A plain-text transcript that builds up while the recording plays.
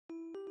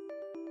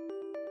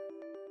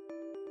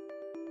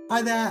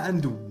Hi there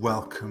and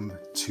welcome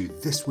to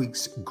this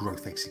week's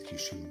Growth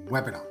Execution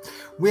webinar.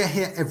 We're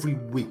here every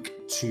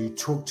week to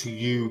talk to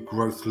you,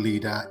 growth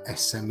leader,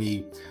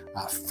 SME,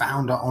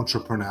 founder,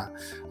 entrepreneur,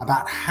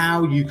 about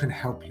how you can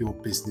help your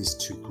business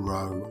to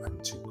grow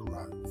and to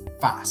grow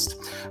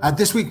fast.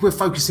 This week we're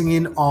focusing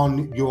in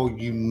on your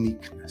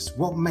uniqueness.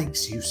 What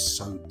makes you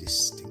so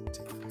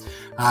distinctive?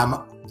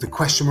 The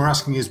question we're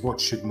asking is, what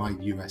should my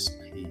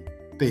USP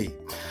be?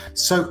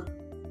 So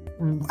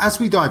as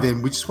we dive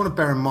in, we just want to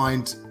bear in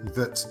mind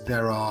that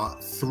there are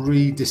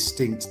three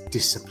distinct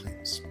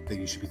disciplines that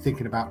you should be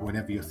thinking about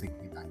whenever you're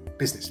thinking about your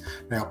business.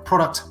 They are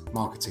product,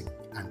 marketing,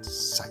 and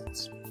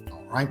sales.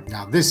 All right.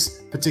 Now,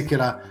 this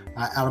particular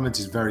element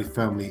is very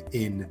firmly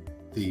in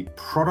the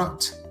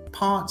product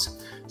part.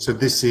 So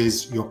this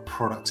is your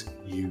product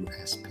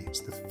USP. It's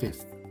the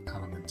fifth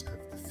element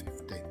of the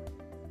 15.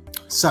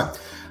 So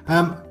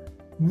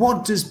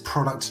what does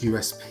product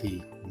USP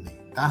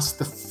mean? That's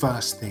the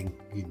first thing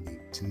you need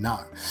to know.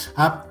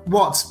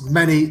 What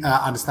many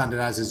understand it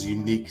as a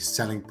unique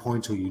selling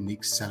point or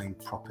unique selling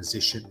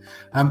proposition.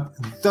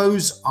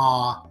 Those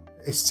are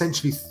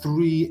essentially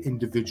three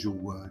individual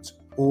words,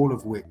 all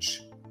of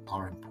which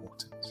are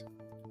important.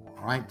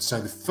 All right.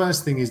 So the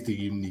first thing is the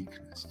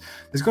uniqueness.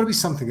 There's got to be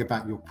something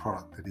about your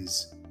product that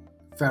is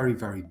very,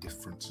 very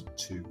different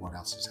to what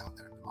else is out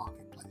there in the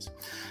marketplace.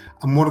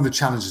 And one of the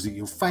challenges that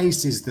you'll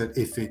face is that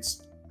if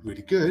it's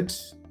really good,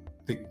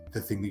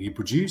 the thing that you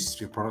produce,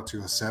 your product or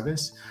your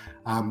service,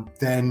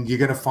 then you're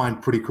going to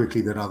find pretty quickly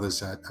that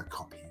others are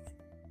copying it.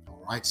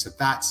 All right, so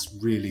that's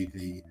really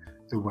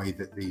the way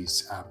that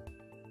these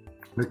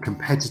the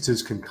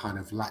competitors can kind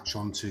of latch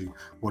onto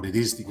what it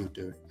is that you're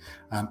doing,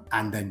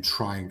 and then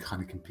try and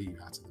kind of compete you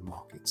out of the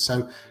market.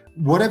 So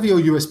whatever your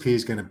USP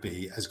is going to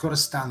be has got to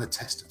stand the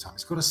test of time.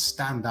 It's got to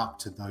stand up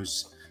to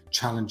those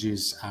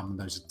challenges,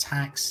 those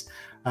attacks.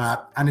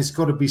 And it's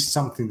got to be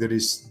something that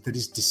is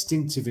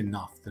distinctive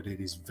enough that it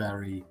is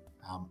very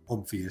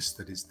obvious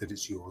that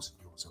it's yours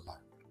alone.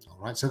 All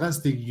right, so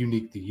that's the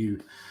unique, the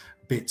U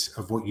bit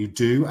of what you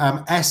do.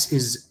 S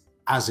is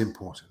as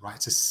important, right?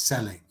 It's a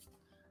selling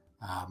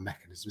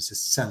mechanism. It's a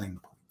selling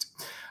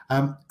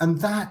point, and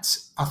that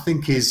I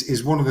think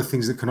is one of the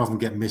things that can often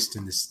get missed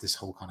in this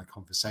whole kind of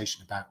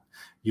conversation about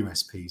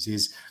USPs.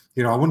 Is,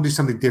 you know, I want to do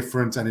something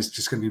different, and it's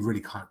just going to be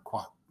really quite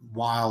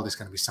wild. It's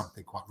going to be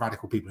something quite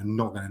radical. People are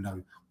not going to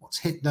know what's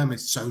hit them.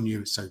 It's so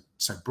new. It's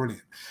so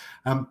brilliant.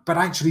 But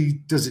actually,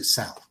 does it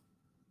sell?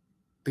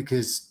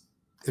 Because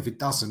if it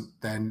doesn't,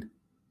 then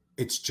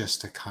it's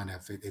just a kind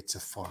of, it's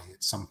a folly.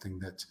 It's something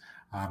that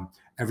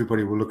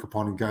everybody will look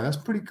upon and go, that's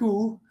pretty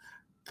cool,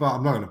 but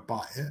I'm not going to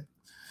buy it.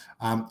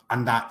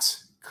 And that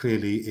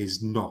clearly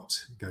is not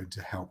going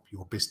to help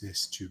your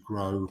business to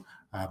grow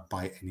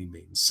by any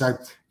means. So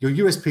your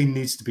USP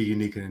needs to be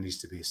unique, and it needs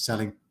to be a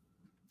selling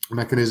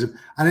mechanism,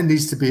 and it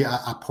needs to be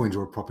a point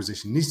or a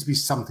proposition. It needs to be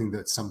something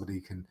that somebody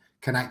can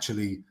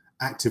actually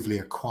actively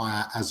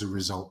acquire as a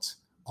result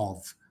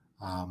of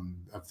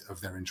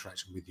their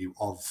interaction with you,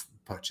 of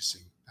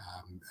purchasing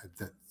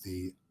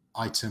the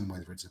item,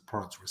 whether it's a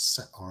product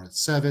or a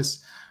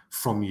service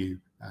from you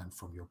and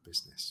from your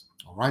business.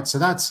 All right, so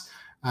that's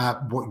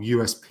what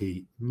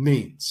USP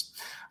means.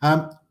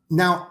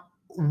 Now,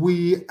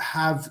 we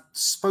have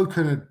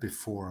spoken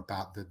before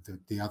about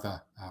the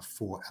other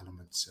four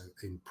elements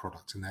in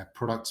product, and they're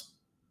product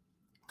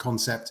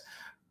concept,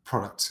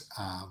 product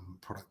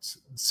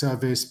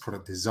service,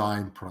 product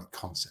design, product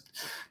concept.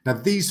 Now,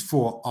 these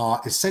four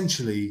are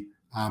essentially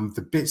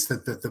the bits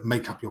that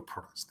make up your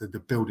products,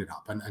 that build it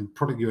up, and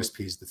product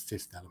USP is the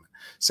fifth element.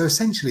 So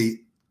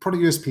essentially,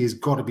 product USP has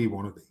got to be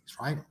one of these,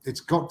 right?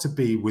 It's got to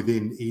be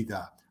within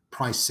either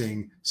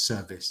pricing,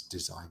 service,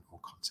 design, or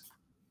concept.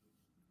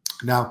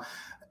 Now,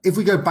 if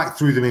we go back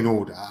through them in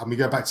order, and we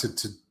go back to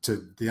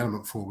the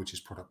element 4, which is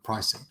product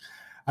pricing,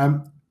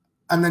 and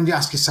then you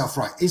ask yourself,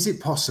 right, is it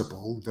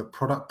possible that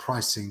product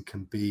pricing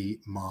can be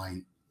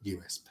my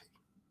USP?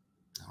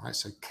 All right,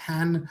 so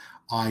can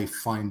I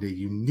find a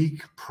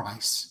unique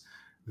price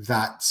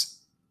that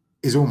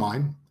is all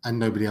mine and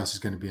nobody else is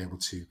going to be able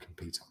to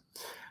compete on?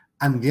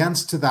 And the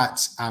answer to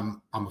that,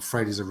 I'm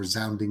afraid, is a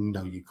resounding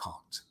no, you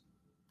can't.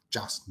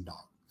 Just no.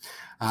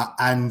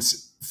 And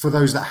for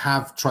those that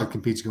have tried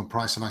competing on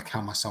price, and I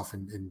count myself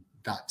in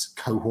that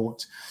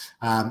cohort,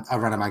 I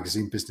ran a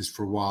magazine business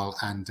for a while,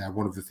 and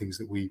one of the things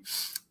that we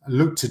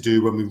looked to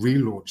do when we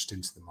relaunched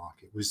into the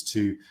market was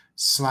to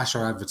slash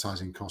our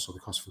advertising costs, or the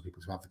cost for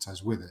people to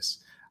advertise with us,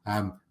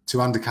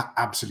 to undercut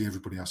absolutely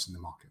everybody else in the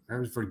market. It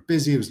was very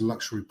busy. It was a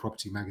luxury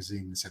property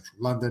magazine in central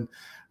London,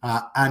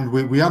 and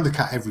we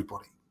undercut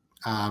everybody.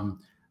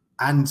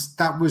 And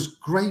that was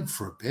great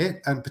for a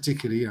bit, and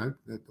particularly, you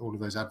know, all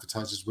of those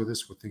advertisers with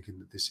us were thinking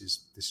that this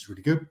is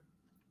really good.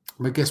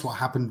 But guess what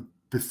happened?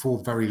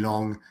 Before very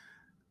long,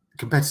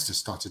 competitors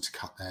started to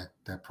cut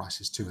their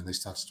prices too, and they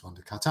started to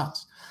undercut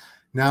us.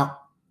 Now,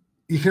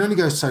 you can only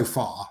go so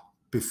far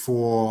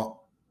before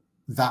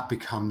that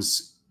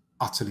becomes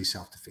utterly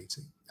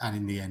self-defeating, and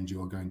in the end,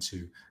 you are going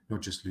to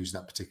not just lose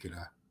that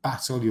particular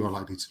battle, you are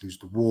likely to lose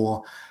the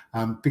war,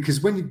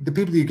 because when the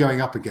people you're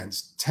going up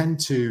against tend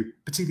to,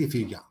 particularly if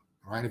you're young,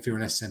 right? If you're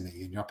an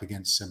SME and you're up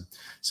against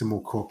some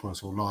more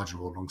corporate or larger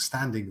or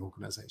long-standing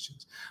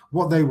organizations,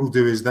 what they will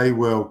do is they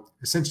will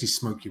essentially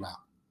smoke you out.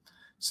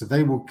 So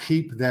they will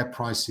keep their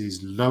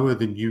prices lower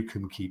than you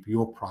can keep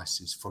your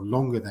prices for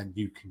longer than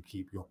you can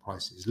keep your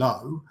prices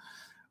low,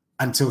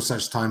 until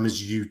such time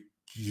as you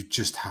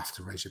just have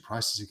to raise your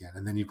prices again.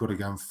 And then you've got to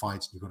go and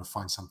fight, and you've got to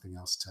find something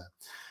else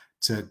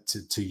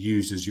to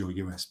use as your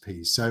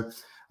USP. So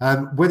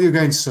whether you're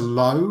going so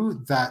low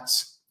that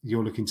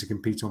you're looking to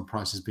compete on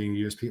prices being a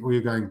USP, or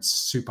you're going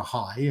super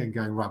high and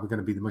going, right, we're going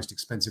to be the most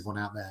expensive one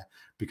out there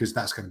because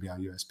that's going to be our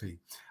USP.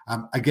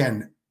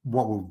 Again,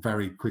 what will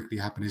very quickly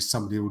happen is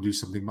somebody will do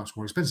something much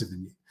more expensive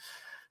than you.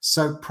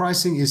 So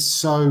pricing is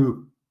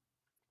so,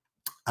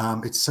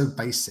 it's so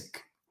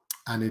basic,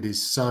 and it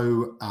is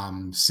so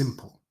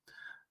simple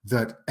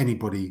that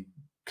anybody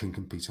can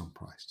compete on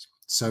price.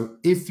 So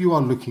if you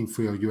are looking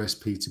for your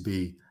USP to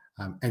be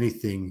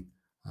anything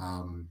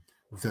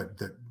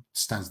that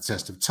stands the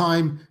test of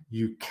time,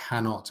 you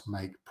cannot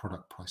make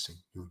product pricing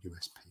your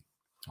USP.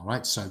 All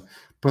right, so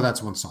put that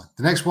to one side.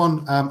 The next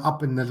one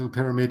up in the little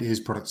pyramid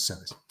is product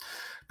service.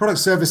 Product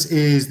service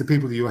is the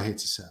people that you are here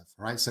to serve,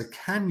 right? So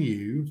can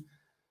you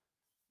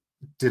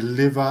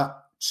deliver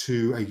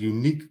to a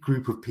unique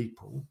group of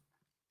people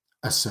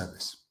a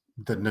service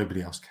that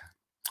nobody else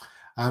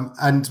can?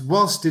 And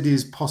whilst it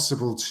is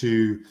possible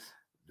to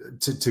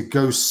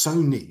go so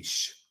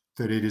niche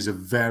that it is a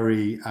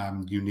very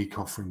unique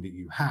offering that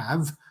you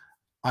have,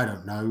 I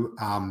don't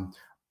know,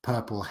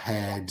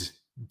 purple-haired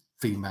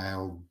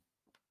female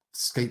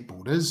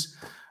skateboarders,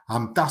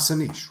 that's a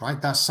niche,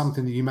 right? That's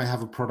something that you may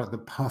have a product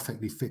that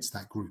perfectly fits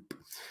that group.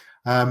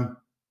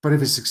 But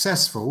if it's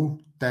successful,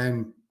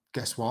 then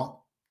guess what?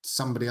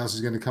 Somebody else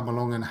is going to come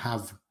along and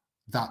have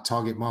that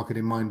target market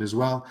in mind as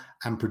well,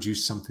 and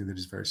produce something that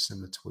is very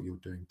similar to what you're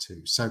doing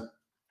too. So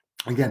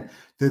again,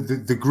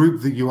 the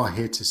group that you are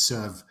here to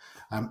serve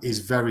is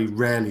very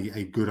rarely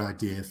a good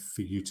idea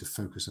for you to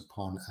focus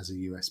upon as a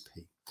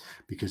USP,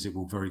 because it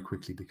will very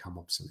quickly become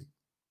obsolete.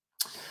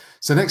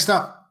 So next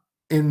up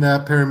in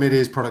the pyramid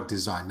is product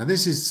design. Now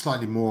this is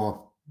slightly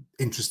more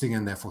interesting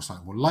and therefore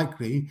slightly more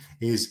likely.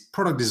 Is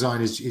product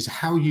design is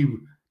how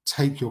you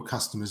take your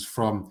customers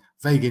from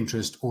vague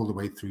interest all the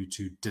way through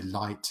to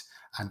delight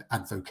and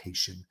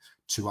advocation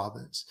to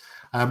others.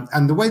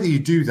 And the way that you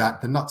do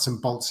that, the nuts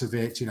and bolts of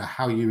it,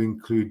 how you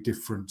include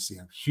different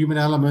human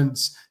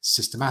elements,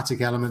 systematic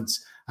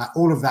elements,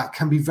 all of that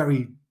can be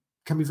very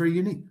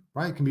unique,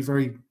 right? It can be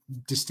very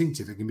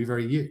distinctive. It can be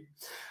very you.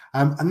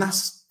 And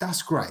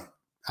that's great.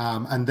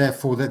 And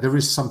therefore there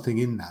is something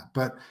in that.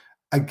 But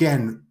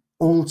again,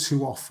 all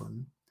too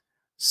often,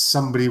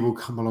 somebody will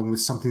come along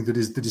with something that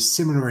is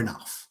similar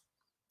enough,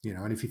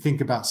 and if you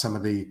think about some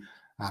of the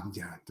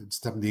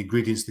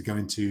ingredients that go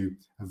into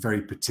a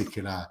very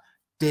particular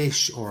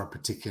dish or a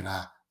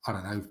particular, I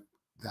don't know,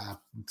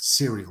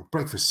 cereal,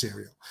 breakfast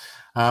cereal,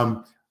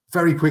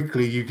 very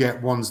quickly you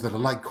get ones that are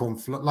like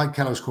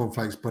Kellogg's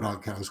cornflakes, but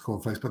aren't Kellogg's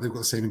cornflakes, but they've got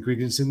the same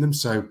ingredients in them.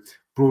 So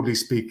broadly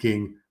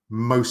speaking,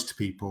 most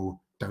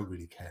people don't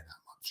really care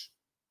that much.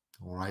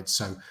 All right,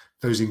 so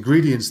those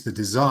ingredients, the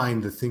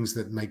design, the things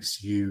that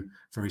makes you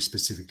very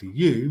specifically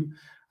you,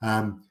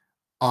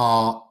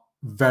 are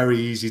very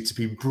easy to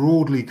be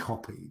broadly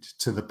copied,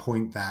 to the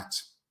point that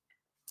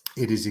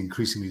it is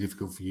increasingly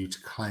difficult for you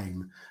to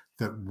claim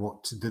that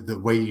the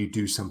way you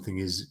do something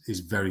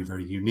is very,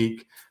 very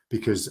unique,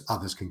 because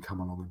others can come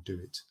along and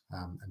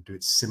do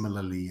it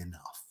similarly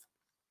enough.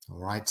 All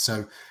right,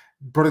 so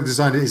product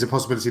design is a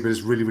possibility, but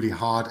it's really, really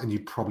hard, and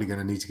you're probably going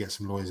to need to get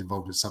some lawyers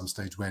involved at some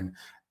stage when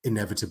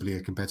inevitably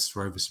a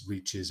competitor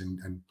overreaches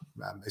and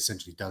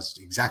essentially does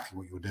exactly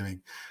what you're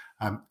doing,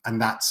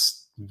 and that's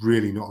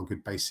really not a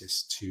good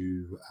basis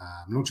to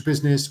launch a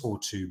business or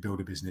to build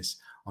a business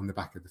on the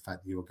back of the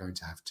fact that you're going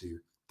to have to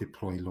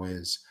deploy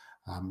lawyers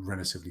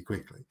relatively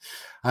quickly.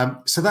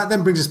 So that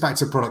then brings us back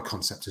to product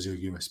concept as your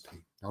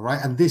USP. All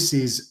right, and this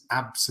is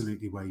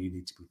absolutely where you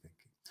need to be thinking.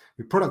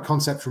 With product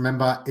concept,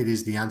 remember, it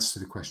is the answer to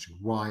the question,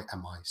 why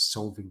am I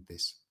solving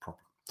this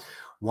problem?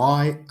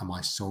 Why am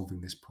I solving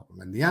this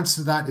problem? And the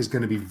answer to that is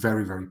going to be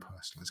very, very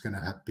personal. It's going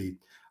to be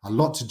a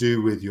lot to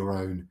do with your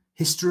own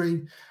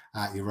history,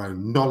 your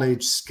own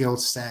knowledge, skill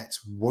set,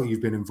 what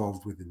you've been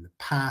involved with in the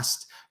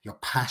past, your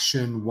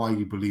passion, why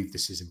you believe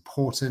this is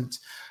important.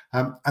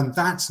 And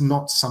that's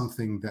not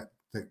something that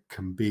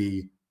can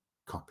be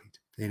copied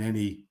in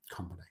any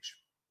combination.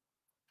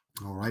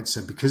 All right,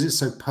 so because it's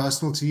so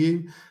personal to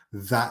you,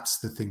 that's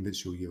the thing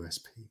that's your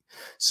USP.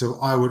 So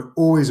I would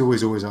always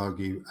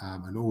argue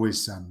and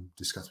always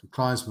discuss with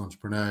clients, with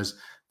entrepreneurs,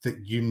 that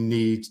you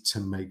need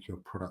to make your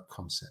product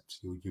concept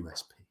your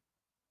USP.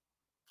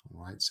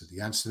 All right, so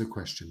the answer to the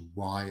question,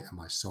 why am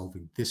I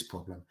solving this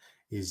problem,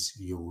 is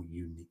your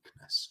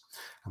uniqueness.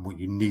 And what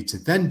you need to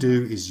then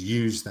do is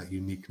use that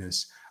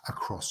uniqueness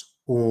across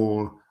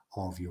all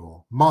of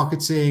your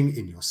marketing,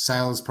 in your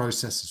sales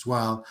process as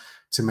well,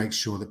 to make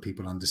sure that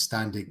people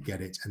understand it,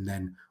 get it, and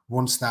then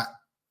once that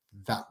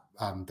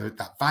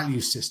that value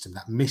system,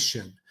 that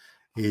mission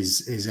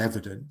is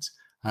evident,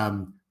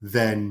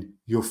 then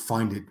you'll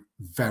find it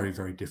very,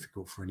 very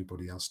difficult for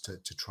anybody else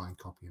to try and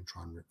copy and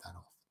try and rip that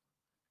off.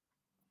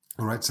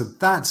 All right, so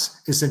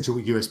that's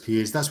essentially what USP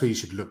is. That's where you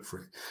should look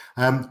for it.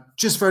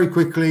 Just very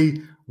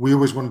quickly, we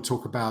always want to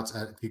talk about,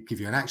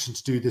 give you an action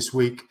to do this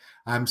week.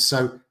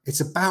 So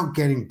it's about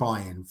getting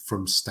buy-in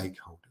from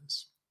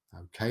stakeholders.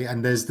 Okay,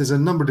 and there's a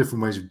number of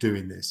different ways of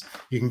doing this.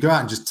 You can go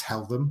out and just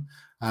tell them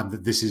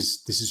that this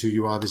is who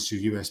you are, this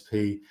is your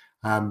USP.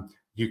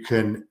 You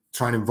can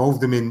try and involve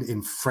them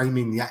in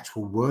framing the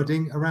actual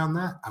wording around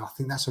that. And I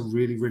think that's a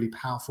really, really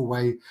powerful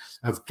way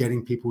of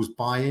getting people's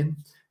buy-in,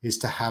 is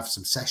to have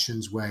some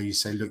sessions where you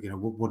say, look,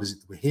 what is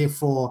it that we're here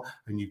for?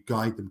 And you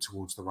guide them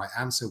towards the right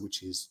answer,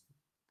 which is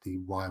the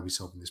why are we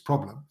solving this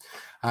problem?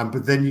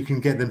 But then you can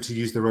get them to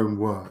use their own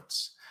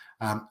words.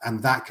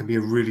 And that can be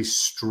a really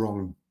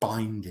strong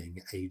binding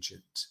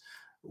agent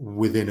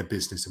within a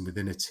business and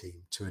within a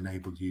team to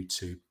enable you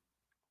to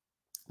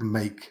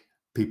make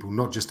people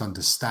not just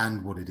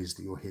understand what it is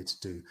that you're here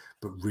to do,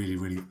 but really,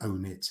 really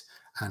own it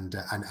and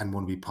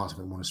want to be part of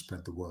it and want to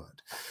spread the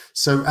word.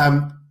 So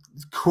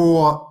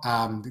core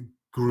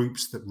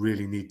groups that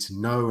really need to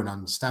know and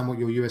understand what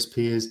your USP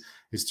is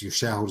to your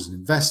shareholders and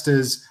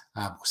investors,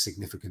 or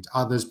significant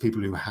others,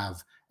 people who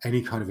have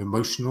any kind of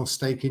emotional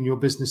stake in your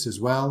business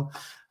as well,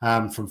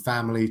 from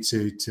family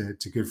to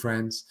good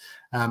friends.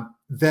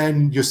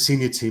 Then your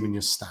senior team and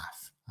your staff.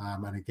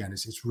 And again,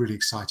 it's really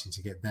exciting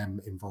to get them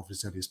involved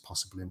as early as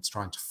possible in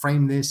trying to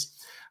frame this.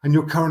 And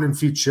your current and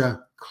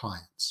future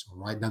clients, all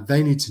right? Now,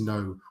 they need to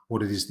know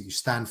what it is that you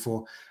stand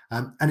for.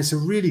 And it's a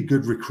really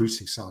good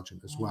recruiting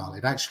sergeant as well.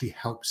 It actually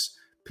helps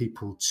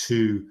people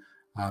to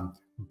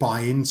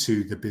buy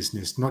into the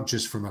business, not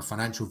just from a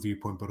financial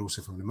viewpoint, but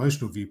also from an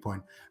emotional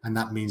viewpoint. And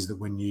that means that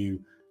when you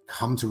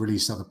come to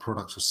release other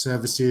products or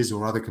services,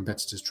 or other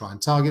competitors try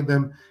and target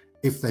them,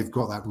 if they've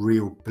got that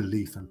real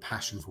belief and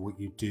passion for what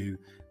you do,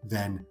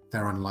 then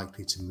they're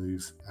unlikely to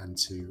move and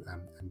to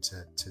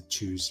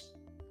choose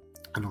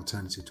an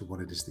alternative to what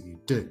it is that you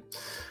do.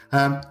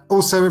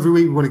 Also, every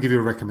week we want to give you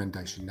a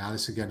recommendation. Now,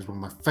 this again is one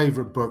of my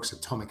favorite books,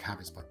 Atomic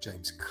Habits by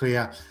James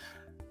Clear.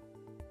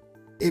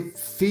 It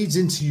feeds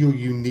into your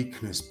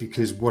uniqueness,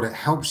 because what it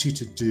helps you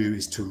to do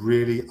is to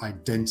really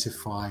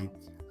identify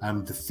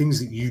the things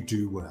that you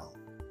do well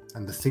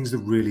and the things that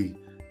really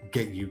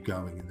get you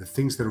going and the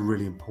things that are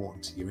really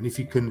important to you. And if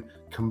you can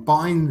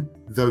combine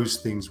those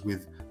things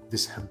with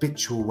this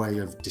habitual way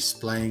of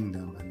displaying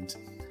them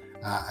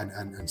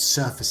and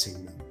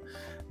surfacing them,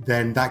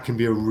 then that can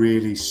be a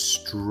really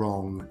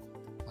strong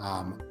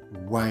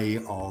way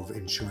of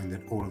ensuring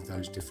that all of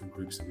those different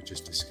groups that we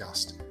just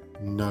discussed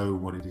know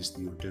what it is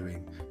that you're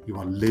doing. You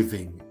are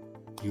living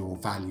your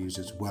values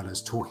as well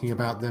as talking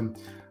about them.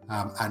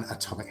 And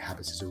Atomic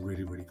Habits is a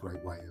really, really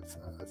great way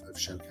of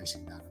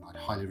showcasing that. And I'd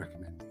highly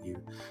recommend that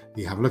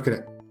you have a look at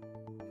it.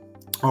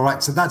 All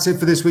right, so that's it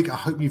for this week. I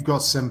hope you've got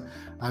some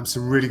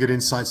really good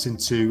insights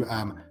into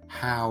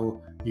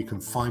how you can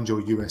find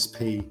your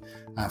USP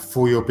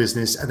for your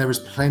business. And there is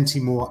plenty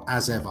more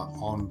as ever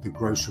on the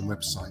Growtion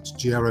website,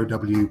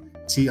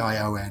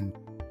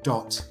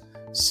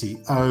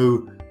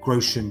 growtion.co,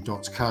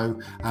 growtion.co.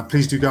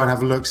 Please do go and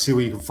have a look, see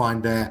what you can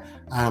find there.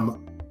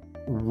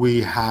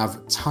 We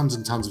have tons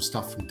and tons of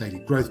stuff, from daily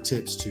growth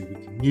tips to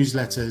weekly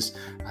newsletters.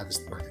 There's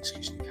the Growth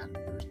Execution Academy.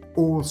 There's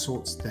all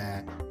sorts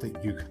there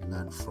that you can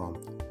learn from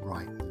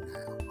right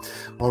now.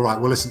 All right,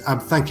 well, listen,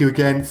 thank you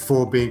again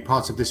for being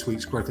part of this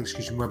week's Growth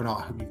Execution webinar.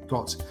 I hope you've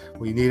got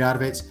what you need out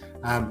of it.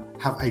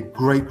 Have a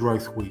great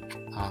growth week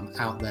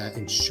out there.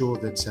 Ensure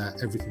that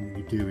everything that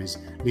you do is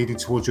leading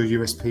towards your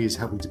USP, is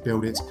helping to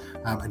build it.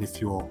 And if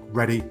you're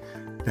ready,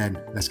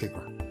 then let's get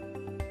growing.